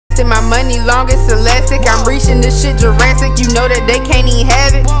lasting. My money long as elastic. I'm reaching this shit Jurassic. You know that they can't even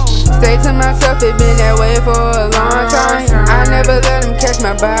have it. Say to myself, it been that way for a long time. I never let them catch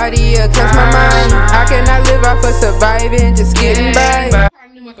my body or catch my mind. How can I live off of surviving, just getting by?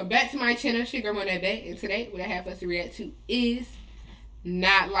 Welcome back to my channel, it's your girl that back, and today what I have us to react to is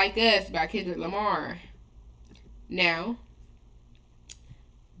Not Like Us by Kendrick Lamar. Now,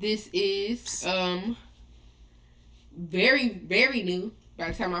 this is very, very new. By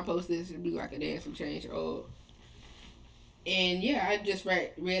the time I post this, it'll be like a damn some change old. And yeah, I just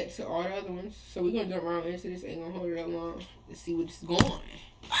read to all the other ones. So we're gonna jump around into this. Ain't gonna hold it up long to see what's going on.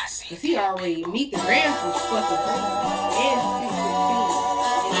 Cause he already meet the Rams was fucking crazy. And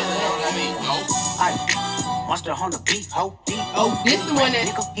 616. Monster on the beat, ho, deep. Oh, this the one that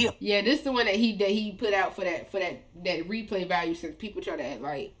this the one that he put out for that replay value, since people try to act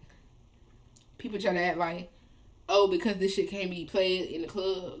like oh, because this shit can't be played in the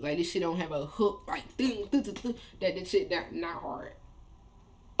club, like this shit don't have a hook, like that this shit not hard.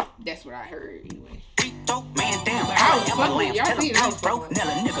 That's what I heard anyway. Man down. But I was fucking y'all see it, bro. Nail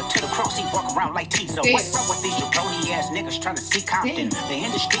a nigga to the cross, he walk around like Tizo. What's up with these jabroni ass niggas trying to see Compton? The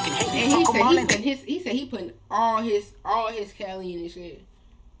industry can hate me. He said he putting all his Cali in this shit.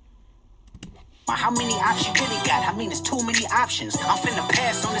 How many options you really got? I mean, it's too many options. I'm finna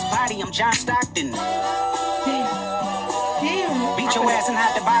pass on this body. I'm John Stockton. Damn. Beat your ass and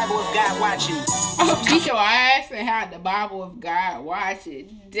hide the Bible if God watching. Oh, beat your ass and hide the Bible if God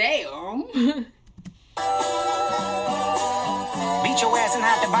watching. Damn. Beat your ass and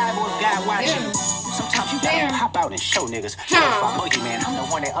hide the Bible if God watching. Sometimes you gotta pop out and show niggas. Certified boogeyman, I'm the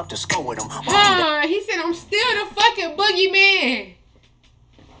one that up to score with him. He said I'm still the fucking boogeyman.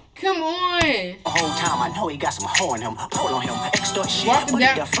 Come on. The whole time I know he got some hoe in him. Pull on him, extort shit.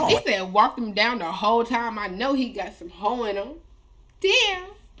 He said walked him down the whole time. I know he got some hoe in him. Damn.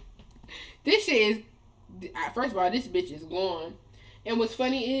 This shit is, first of all, this bitch is gone. And what's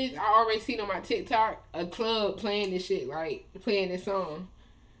funny is I already seen on my TikTok a club playing this shit, like playing this song.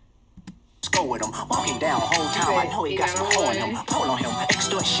 Go with him, walking down the whole time. I know he got some hoe in him. Pull on him,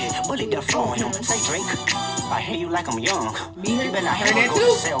 extort shit, bully the flow on him. Say Drake, I hear you like I'm young. You better not go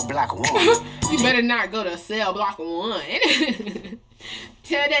to cell block 1. You better not go to cell block 1.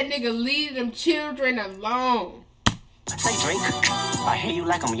 Tell that nigga leave them children alone. Say Drake, I hear you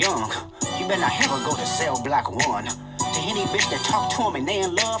like I'm young. You better not ever go to cell block 1. To any bitch that talk to him and they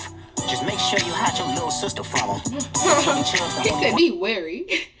in love, just make sure you hide your little sister from him. He said be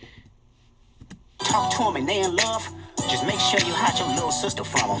wary. Talk to him and they in love, just make sure you hide your little sister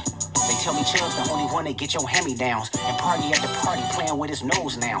from him. They tell me Chubb's the only one that get your hand-me-downs, and party at the party playing with his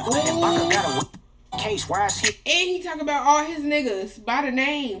nose now. And Baka got a case, why is he? And he talking about all his niggas by the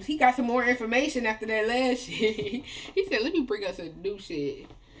names. He got some more information after that last shit. He said, let me bring us some new shit.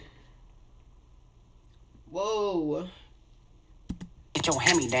 Whoa. Get your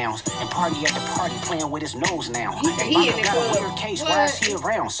hand-me-downs and party at the party playing with his nose now. He said he in the got a weird case, why is he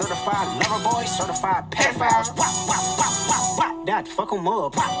around? Certified lover boy, certified pedophiles. That fuck him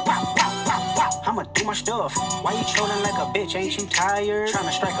up. I'ma do my stuff. Why you trolling like a bitch? Ain't you tired? Trying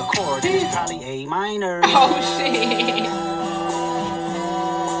to strike a chord, it's probably A minor. Oh shit.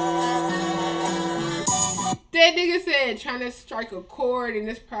 That nigga said trying to strike a chord and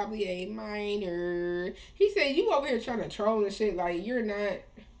it's probably A minor. He said you over here trying to troll and shit, like you're not.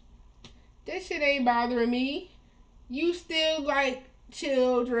 That shit ain't bothering me. You still like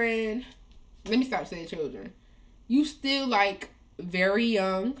children. Let me stop saying children. You still like very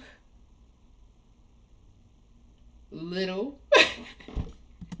young. Little.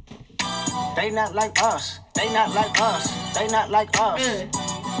 They not like us. They not like us. They not like us.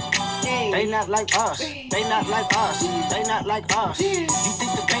 They not like us. They not like us. They not like us. You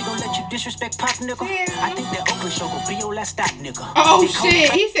think the bank gon' let you disrespect Pop, nigga? I think that Oakland show gon' be your last stop, nigga. Oh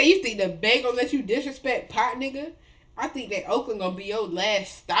shit. He said you think the bank gon' let you disrespect Pop, nigga? I think that Oakland gonna be your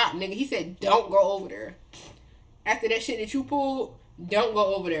last stop, nigga. He said don't go over there. After that shit that you pulled, don't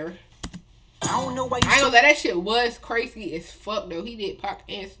go over there. I don't know why you I know that shit was crazy as fuck though. He did Pop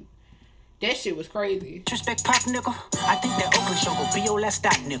and that shit was crazy. Respect Pop, nigga. I think that Oakland show gon' be your last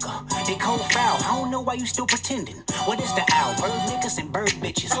stop, nigga. They cold foul. I don't know why you still pretending. What is the owl? Bird niggas and bird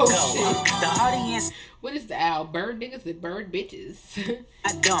bitches. Oh, go. shit. The audience. What is the owl? Bird niggas and bird bitches.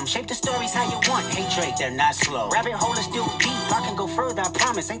 Not dumb. Shape the stories how you want. Hey Drake, they're not slow. Rabbit hole is still deep. I can go further, I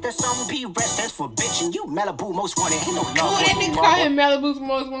promise. Ain't there something P rest that's for bitching? You Malibu most wanted. Ain't no love. Oh, that nigga call him Malibu's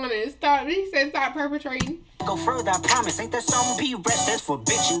most wanted. Stop. He said stop perpetrating. Go further, I promise. Ain't that something? Be rest, that's for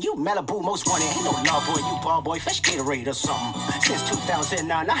bitchin'. You Malibu most wanted. Ain't no love boy, you ball boy. Fresh Gatorade or something. Since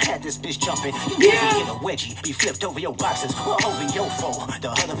 2009, I had this bitch jumping. You never get a wedgie. Be flipped over your boxes or over your foe. The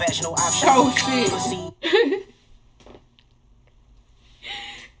other vaginal option. Oh, shit.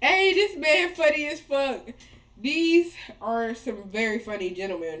 Hey, this man funny as fuck. These are some very funny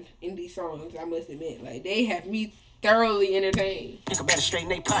gentlemen in these songs, I must admit. Like, they have me thoroughly entertained. Think I better straighten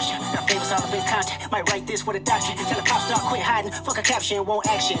they posture. Got famous all up in content. Might write this for the doctor. Tell a pop star quit hiding. Fuck a caption, won't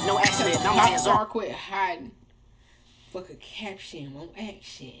action. No accident. I'm pop hands star on. quit hiding. Fuck a caption, won't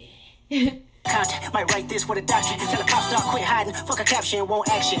action. Content. Might write this for the doctor. Tell a pop star quit hiding. Fuck a caption, won't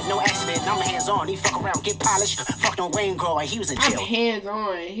action. No accident. I'm hands on. He fuck around, get polished. Fuck no rain grower. He was in jail. I'm hands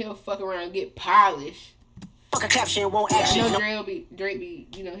on. He'll fuck around, get polished. Fuck a caption, won't action. I know Drake be,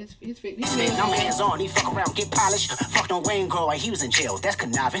 you know, his I'm hands on, he fuck around, get polished. Fuck no rain grower, he was in jail, that's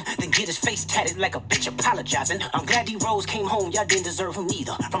conniving. Then get his face tatted like a bitch apologizing. I'm glad D-Rose came home, y'all didn't deserve him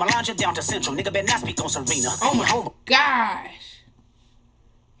neither. From Alondra down to Central, nigga better not speak on Serena. Oh my gosh.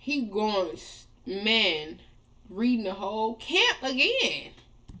 He going, man, reading the whole camp again.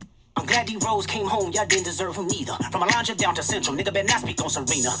 I'm glad D-Rose came home, y'all didn't deserve him neither. From Alondra down to Central, nigga better not speak on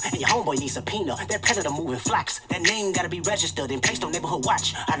Serena. And your homeboy needs subpoena, that predator moving flocks. That name gotta be registered and placed on neighborhood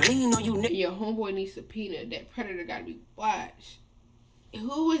watch. I lean on you, nigga. Your homeboy needs subpoena, that predator gotta be watched.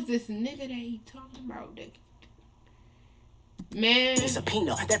 Who is this nigga that he talking about? Man.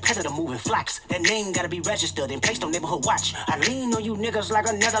 Subpoena, that predator moving flocks. That name gotta be registered and placed on neighborhood watch. I lean on you niggas like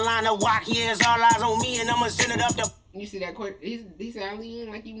another line of walk. Yeah, it's all eyes on me and I'ma send it up the... You see that quick? He said I lean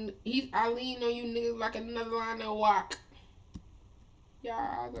like you. I lean on you niggas like another line of walk. Y'all,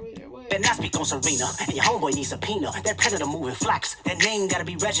 I mean, what? Better not speak on Serena, and your homeboy needs subpoena. That predator moving flocks. That name gotta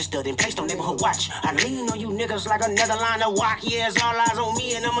be registered and placed on neighborhood watch. I lean on you niggas like another line of walk. Yeah, it's all eyes on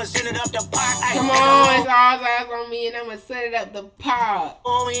me and I'ma send it up the pot. Come on, it's all eyes on me and I'ma set it up the pot.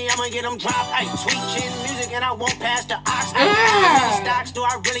 On me, I'ma get them dropped. Ay, sweet chin music and I won't pass the ox. Ay, stocks, do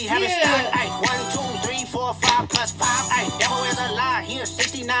I really have it stock? Ay, 1, 2, 3, 4, 5 plus 5. Ay, devil is a lie. Here's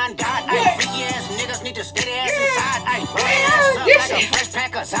 69 God. Ay, freaky ass niggas need to stay their ass inside. Ay, roll ass up like a fresh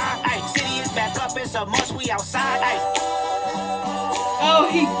pack of Zod. Ay, city is back up. It's a must. We outside. Ay. Oh,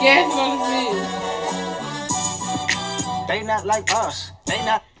 he gasped on the They not like us. They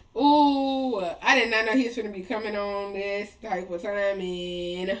not. Ooh, I did not know he was gonna be coming on this type of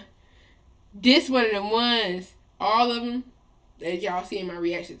timing. This one of them ones. All of them. As y'all see in my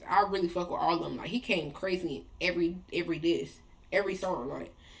reactions, I really fuck with all of them. Like, he came crazy in every diss, every song.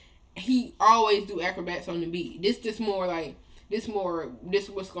 Like, he always do acrobats on the beat. This more like, this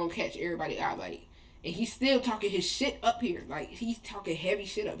what's gonna catch everybody out. Like, and he's still talking his shit up here. Like, he's talking heavy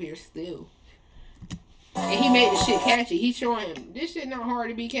shit up here still. And he made the shit catchy. He's showing him, this shit not hard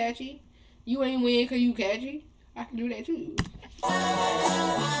to be catchy. You ain't win because you catchy. I can do that too.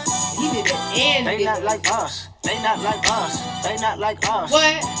 He did that and they not like us. They not like us. They not like us.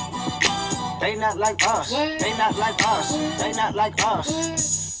 What? They not like us. What? They not like us. What? They not like us.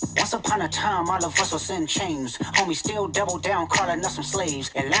 What? Once upon a time, all of us was in chains. Homie still double down, calling us some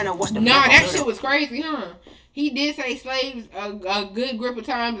slaves. Atlanta was the... Nah, that shit was crazy, huh? He did say slaves a good grip of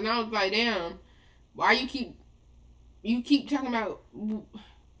times, and I was like, damn, why you keep talking about...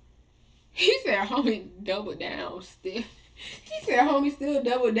 He said, homie, double down still. He said, homie, still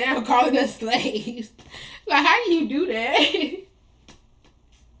double down, calling us slaves. Like, how do you do that?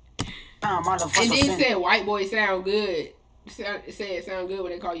 And then said, white boy sound good. Say it sound good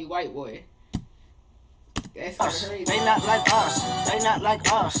when they call you white boy. That's kind of crazy. They not like us. They not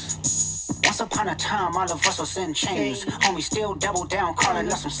like us. Once upon a time, all of us was in chains. Homie still double down, calling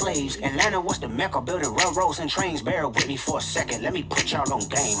us some slaves. Atlanta was the mecca, building railroads and trains. Bear with me for a second, let me put y'all on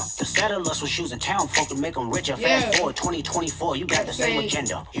game. The settlers was using town folk to make them richer. Fast forward 2024, you got the same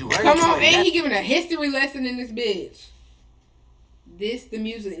agenda. You come on, and he giving a history lesson in this bitch. This the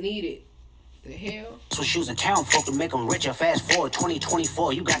music needed. The hell? Was using town folk to make them richer. Fast forward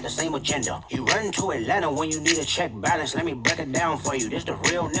 2024, you got the same agenda. You run to Atlanta when you need a check balance. Let me break it down for you. This the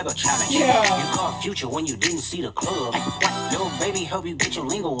real nigga challenge. Yeah. You called Future when you didn't see the club. What? Little baby help you get your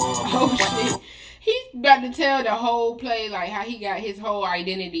lingo up. Oh shit. He's about to tell the whole play, like how he got his whole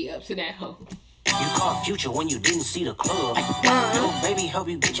identity up to that hoe. You called Future when you didn't see the club. Little baby help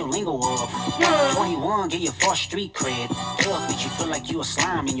you get your lingo up. 21 get your false street cred. Duh, bitch, you feel like you a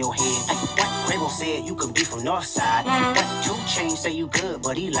slime in your head. What Quavo said you could be from Northside. What 2 Chainz say you good,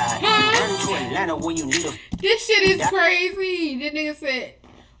 but he lied. You run to Atlanta when you need a... This shit is crazy. The nigga said,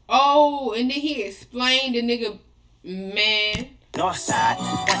 oh, and then he explained the nigga, man. Northside,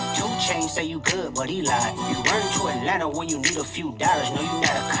 what 2 Chainz say you good, but he lied. You run to Atlanta when you need a few dollars. No, you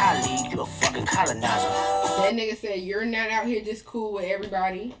not a colleague, you a fucking colonizer. That nigga said, you're not out here just cool with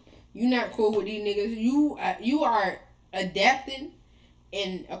everybody. You not cool with these niggas. You are adapting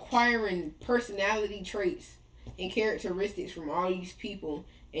and acquiring personality traits and characteristics from all these people,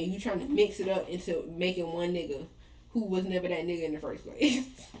 and you trying to mix it up into making one nigga who was never that nigga in the first place.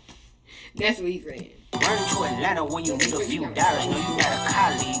 That's what he's saying. Run to Atlanta when you need a few dollars. No, you not a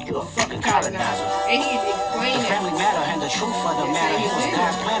colleague, you a fucking colonizer. And he explained the family matter and the truth of the matter. He was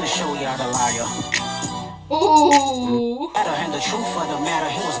God's plan to show y'all the liar. Ooh. Matter and the truth of the matter.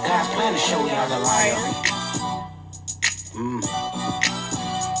 He was God's plan to show y'all the liar.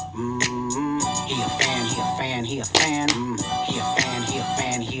 He a fan, he a fan, he a fan. He a fan, he a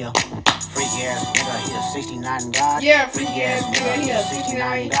fan, he a freaky ass nigga, he a 69 God. Yeah, freaky ass nigga, he a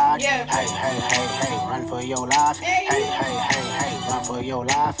 69 God. Yeah. Hey, run for your life. Hey, run for your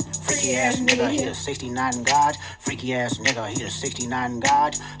life. Freaky ass nigga, he a 69 God. Freaky ass nigga, he a 69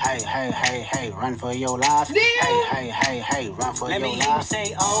 God. Hey, run for your life. Hey, run for your life. Let me hear you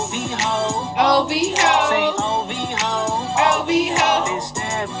say OV ho. OV ho. Say OV ho. OV ho. Then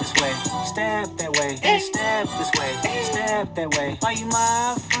stab this way, stab that way. Then stab this way, stab that way. Are you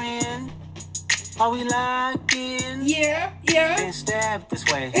my friend? Are we locked in? Yeah. Then stab this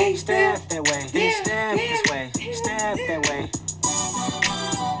way, stab that way. Then stab this way, stab that way.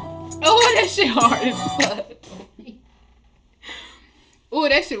 Oh, that shit hard as fuck. Oh,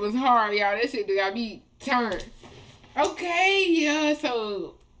 that shit was hard, y'all. That shit got me turned. Okay, yeah,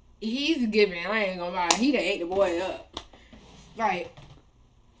 so he's giving. I ain't gonna lie. He done ate the boy up. Like,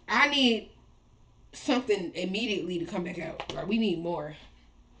 I need something immediately to come back out. Like, we need more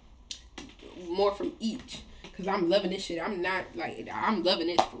from each. Because I'm loving this shit. I'm loving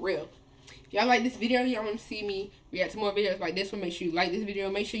it for real. If y'all like this video, y'all want to see me react to more videos like this one, make sure you like this video.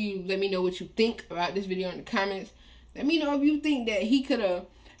 Make sure you let me know what you think about this video in the comments. Let me know if you think that he could have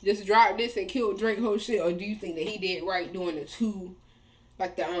just dropped this and killed Drake whole shit, or do you think that he did right doing the two,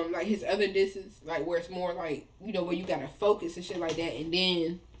 like the like his other disses, like where it's more like, you know, where you gotta focus and shit like that, and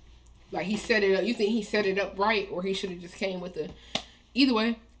then like he set it up. You think he set it up right, or he should have just came with the? Either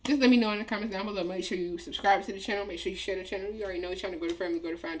way, just let me know in the comments down below. Make sure you subscribe to the channel. Make sure you share the channel. You already know, trying to go to family,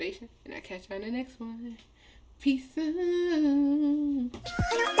 go to foundation. And I'll catch you on the next one. Peace out.